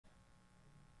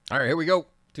All right, here we go.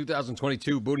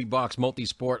 2022 Booty Box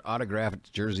Multi-Sport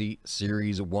Autographed Jersey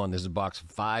Series 1. This is box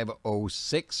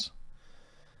 506.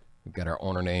 We've got our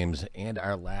owner names and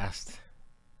our last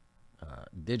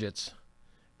digits.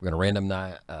 We're going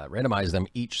to randomize them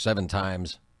each 7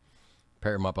 times.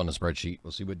 Pair them up on the spreadsheet.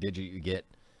 We'll see what digit you get.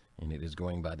 And it is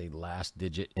going by the last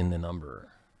digit in the number.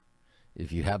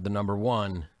 If you have the number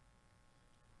 1,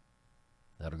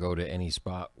 that'll go to any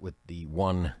spot with the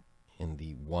 1 in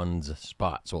the ones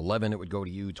spot. So 11, it would go to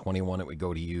you. 21, it would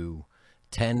go to you.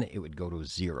 10, it would go to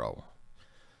 0.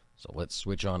 So let's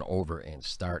switch on over and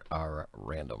start our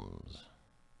randoms.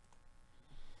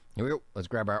 Here we go. Let's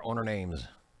grab our owner names.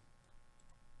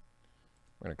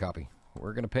 We're going to copy.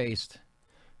 We're going to paste.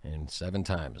 And 7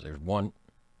 times. There's 1,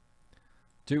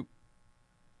 2,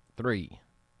 3,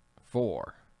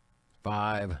 4,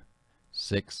 5,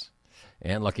 6,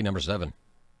 and lucky number 7.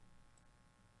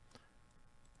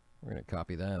 We're going to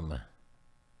copy them.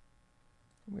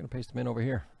 I'm going to paste them in over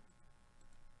here.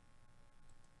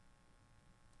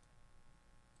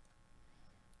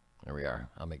 There we are.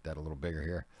 I'll make that a little bigger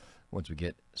here. Once we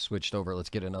get switched over, let's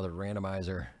get another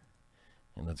randomizer.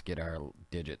 And let's get our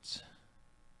digits.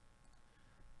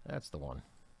 That's the one.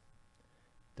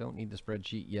 Don't need the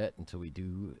spreadsheet yet until we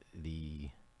do the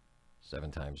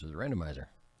 7 times with the randomizer.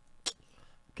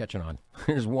 Catching on.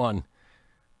 Here's 1,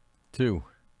 2,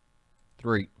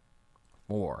 3,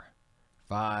 4,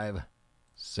 5,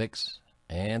 6,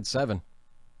 and 7.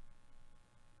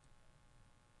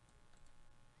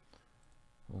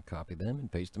 We'll copy them and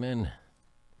paste them in.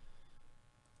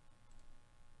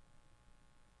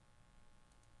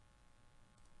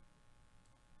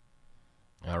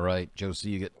 All right, Joe C,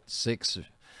 you get 6.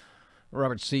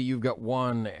 Robert C, you've got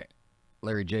 1.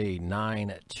 Larry J,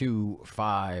 9, 2,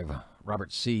 5.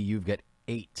 Robert C, you've got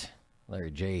 8.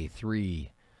 Larry J,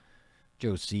 3.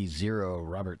 Joe C, 0.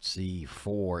 Robert C,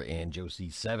 4. And Joe C,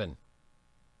 7.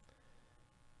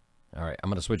 All right, I'm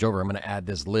going to switch over. I'm going to add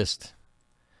this list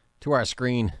to our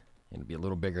screen. It'll be a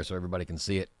little bigger so everybody can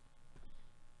see it.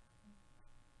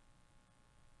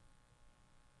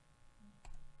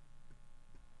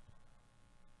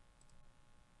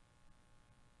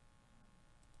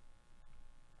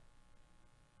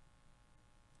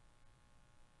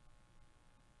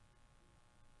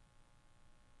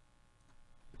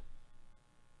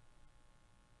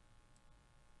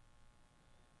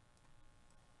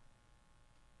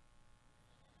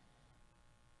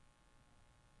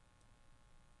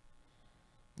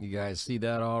 You guys see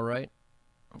that all right?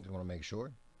 I just want to make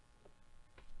sure.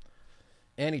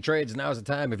 Any trades, now's the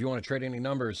time if you want to trade any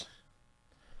numbers.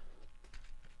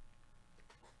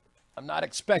 I'm not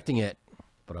expecting it,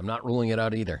 but I'm not ruling it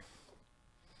out either.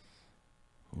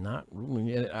 Not ruling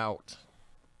it out.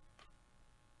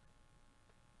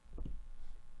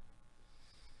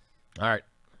 All right.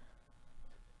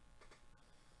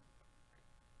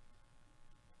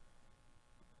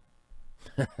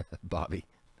 Bobby.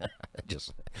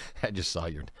 I just saw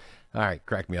your... All right,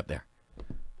 crack me up there.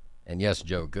 And yes,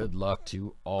 Joe, good luck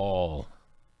to all.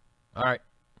 All right,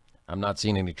 I'm not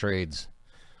seeing any trades.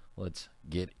 Let's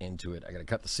get into it. I got to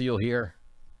cut the seal here.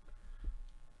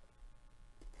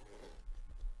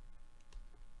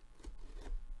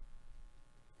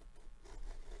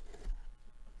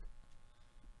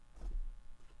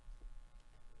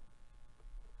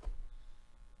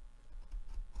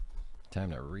 Time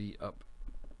to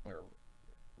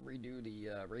redo the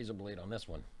razor blade on this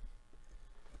one.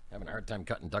 Having a hard time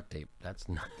cutting duct tape. That's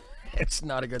not, it's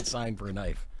not a good sign for a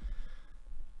knife.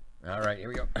 All right, here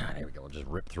we go. Here we go. We'll just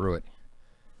rip through it.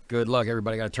 Good luck,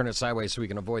 everybody. Got to turn it sideways so we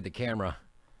can avoid the camera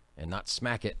and not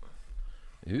smack it.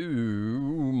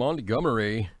 Ooh,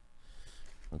 Montgomery.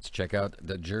 Let's check out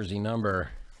the jersey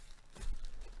number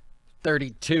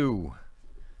 32.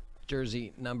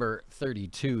 Jersey number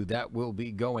 32. That will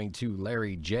be going to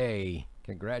Larry J.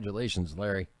 Congratulations,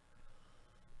 Larry.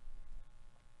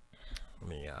 Let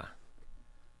me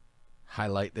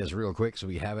highlight this real quick so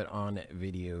we have it on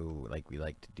video like we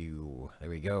like to do. There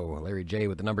we go. Larry J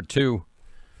with the number 2.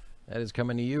 That is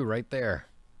coming to you right there.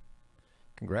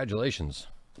 Congratulations.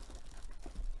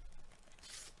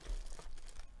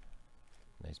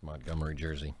 Nice Montgomery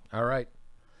jersey. All right.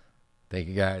 Thank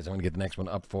you, guys. I'm going to get the next one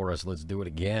up for us. Let's do it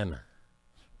again.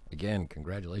 Again,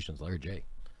 congratulations, Larry J.